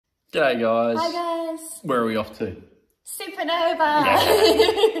G'day guys. Hi guys. Where are we off to? Supernova!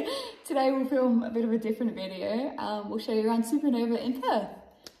 Yeah. Today we'll film a bit of a different video. We'll show you around Supernova in Perth.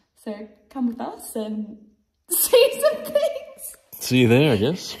 So come with us and see some things. See you there, I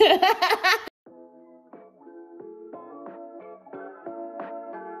guess.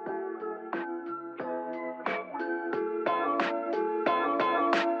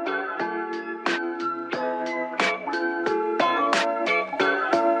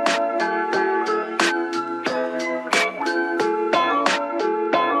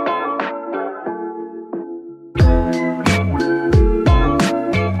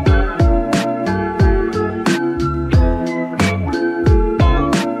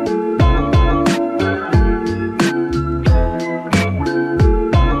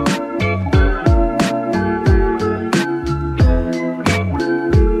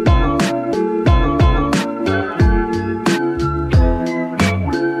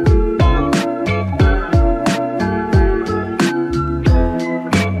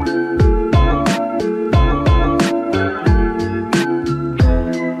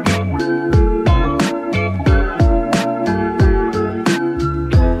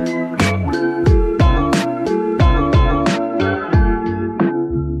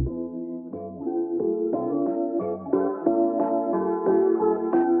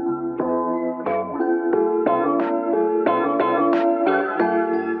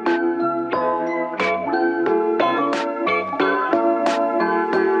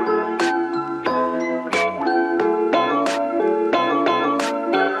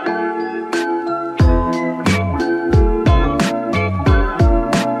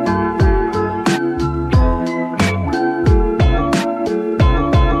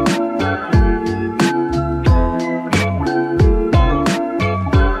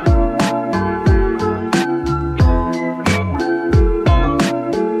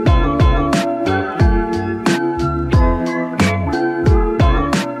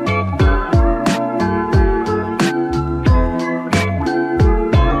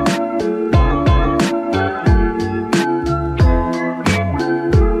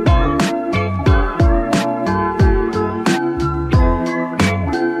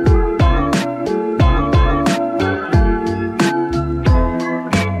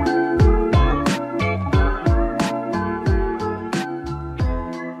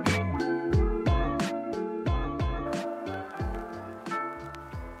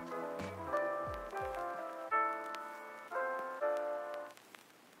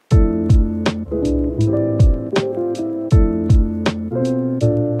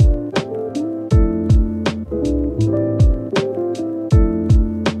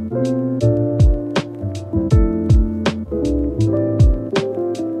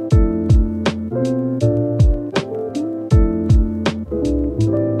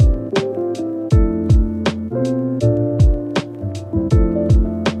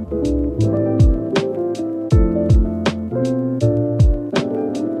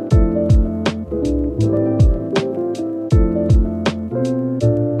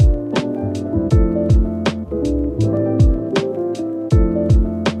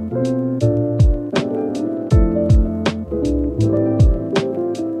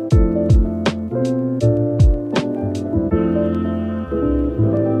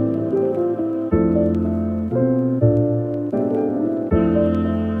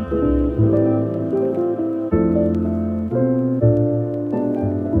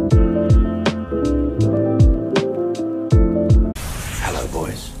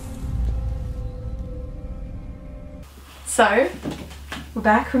 So, we're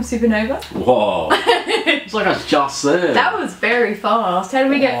back from Supernova. Whoa. It's like I was just there. That was very fast. How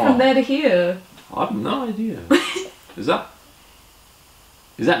did we get from there to here? I have no idea. Is that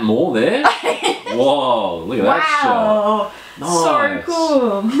more there? Whoa, look at that shot. Nice. So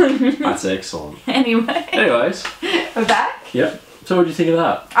cool. That's excellent. Anyways, we're back. Yep. So what did you think of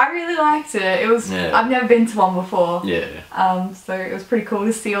that? I really liked it. It was. Yeah. I've never been to one before. Yeah. So it was pretty cool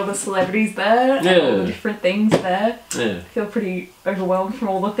to see all the celebrities there. And all the different things there. Yeah. I feel pretty overwhelmed from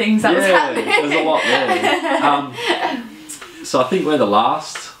all the things that was happening. There's a lot there. So I think we're the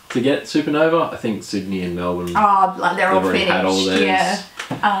last to get Supernova. I think Sydney and Melbourne. Oh, like they're all finished. Had all theirs. Yeah.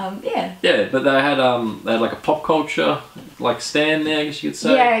 Yeah, but they had like a pop culture like stand there, I guess you could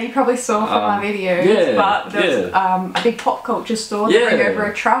say. Yeah, you probably saw from my videos. But there was a big pop culture store that bring over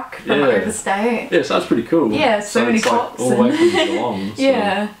a truck from overstate. Yeah, so that's pretty cool. Yeah, so many it's like pops. all the way from Geelong. So.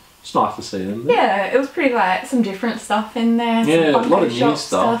 Yeah. It's nice to see them. Yeah, it was pretty like some different stuff in there. Yeah, some a lot of new shop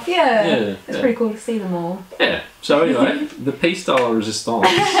stuff. Yeah, it's pretty cool to see them all. Yeah. So anyway, the piece de la resistance.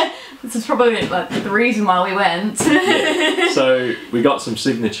 This is probably like the reason why we went. Yeah. So we got some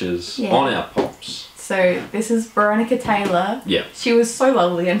signatures on our pops. So this is Veronica Taylor. Yeah. She was so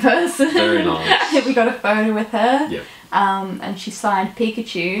lovely in person. Very nice. We got a photo with her. Yep. And she signed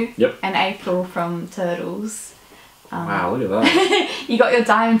Pikachu. Yep. And April from Turtles. Wow, look at that. You got your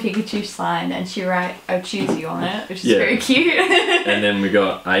Diamond Pikachu signed and she wrote "I choose you" on it, which is very cute. And then we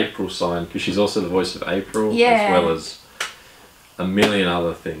got April signed because she's also the voice of April, as well as a million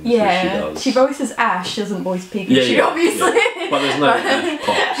other things that she does. She voices Ash, doesn't voice Pikachu, obviously. Yeah. But there's no Ash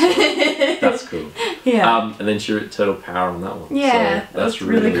pop, so that's cool. Yeah. And then she wrote Turtle Power on that one. Yeah, so that's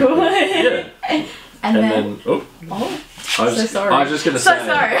really cool. Yeah. And then I was just going to say. So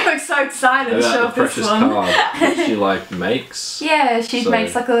sorry, I'm so excited to show off this one. Card that she like makes. Yeah, she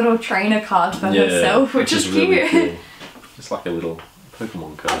makes like a little trainer card for herself, which is cute. Really cool. It's like a little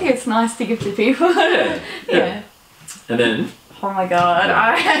Pokemon card. I think it's nice to give to people. Yeah. And then. Oh my god,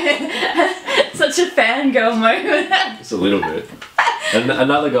 such a fangirl moment. It's a little bit. And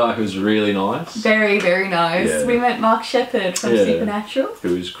another guy who's really nice. Very, very nice. Yeah. We met Mark Shepherd from Supernatural.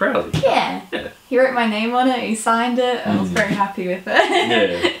 Who's Crowley. Yeah. He wrote my name on it, he signed it, and I was very happy with it.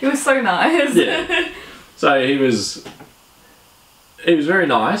 Yeah. He was so nice. Yeah. So he was very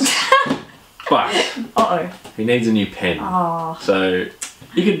nice, but he needs a new pen. Oh. So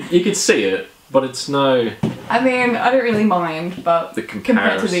you could see it, but it's no. I mean, I don't really mind, but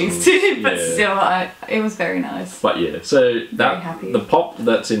compared to these two, but still, it was very nice. But yeah, so the pop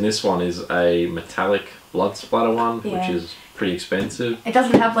that's in this one is a metallic blood splatter one, which is pretty expensive. It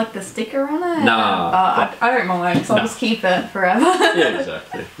doesn't have like the sticker on it. Nah. I don't mind, so I'll just keep it forever. Yeah,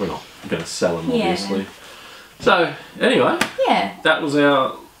 exactly. We're not going to sell them, obviously. So anyway, that was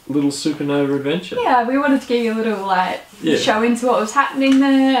our little Supernova adventure. Yeah, we wanted to give you a little like show into what was happening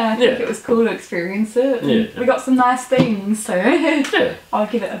there. I think it was cool to experience it. Yeah. We got some nice things, so I'll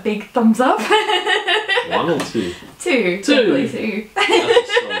give it a big thumbs up. 1 or 2? 2. Definitely 2.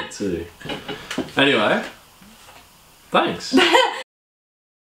 That's a solid 2. Anyway, thanks.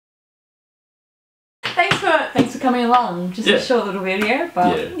 Thanks for coming along. Just a short little video,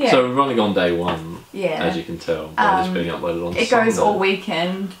 but So we've only gone day 1. Yeah. As you can tell, by this being uploaded on Sunday. It goes all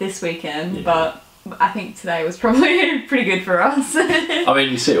weekend, this weekend, but I think today was probably pretty good for us. I mean,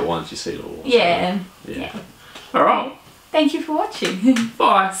 you see it once, you see it all. Yeah. So, yeah. Alright. Thank you for watching.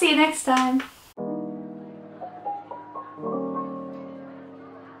 Bye. See you next time.